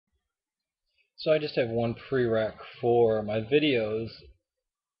So I just have one prereq for my videos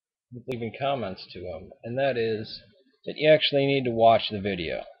with leaving comments to them, and that is that you actually need to watch the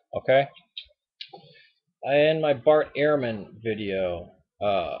video, okay? In my Bart Ehrman video,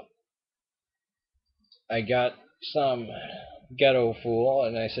 I got some ghetto fool,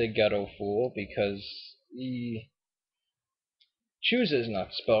 and I say ghetto fool because he chooses not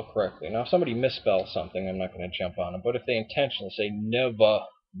to spell correctly. Now, if somebody misspells something, I'm not going to jump on them, but if they intentionally say never,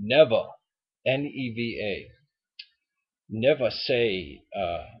 N-E-V-A, never say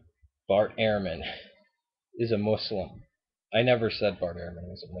Bart Ehrman is a Muslim. I never said Bart Ehrman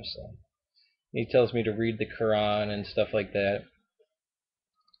was a Muslim. He tells me to read the Quran and stuff like that.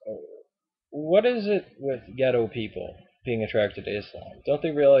 What is it with ghetto people being attracted to Islam? Don't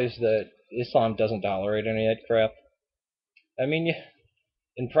they realize that Islam doesn't tolerate any of that crap? I mean,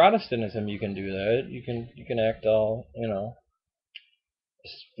 in Protestantism you can do that. You can act all,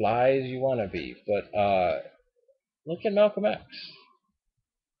 as fly as you want to be. But look at Malcolm X.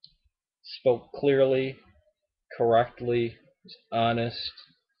 Spoke clearly, correctly, was honest,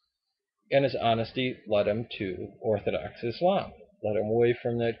 and his honesty led him to Orthodox Islam. Led him away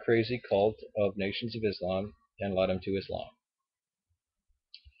from that crazy cult of Nations of Islam and led him to Islam.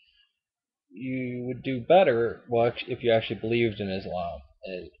 You would do better, well, if you actually believed in Islam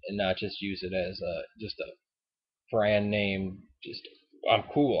and not just use it as just a brand name. Just, I'm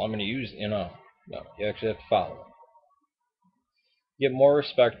cool, I'm going to use it, No, you actually have to follow it. Get more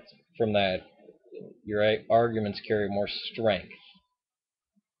respect from that. Your arguments carry more strength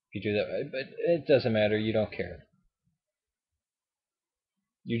if you do that. But it doesn't matter. You don't care.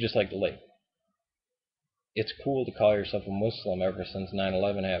 You just like the label. It's cool to call yourself a Muslim ever since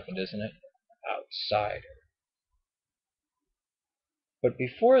 9/11 happened, isn't it? Outsider. But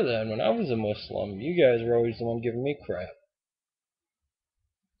before then, when I was a Muslim, you guys were always the one giving me crap.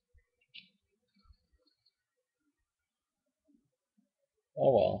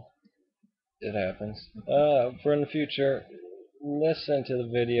 Oh well. It happens. For in the future, listen to the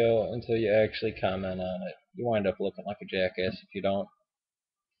video until you actually comment on it. You wind up looking like a jackass if you don't.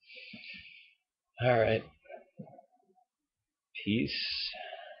 Alright. Peace.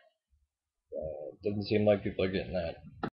 Doesn't seem like people are getting that.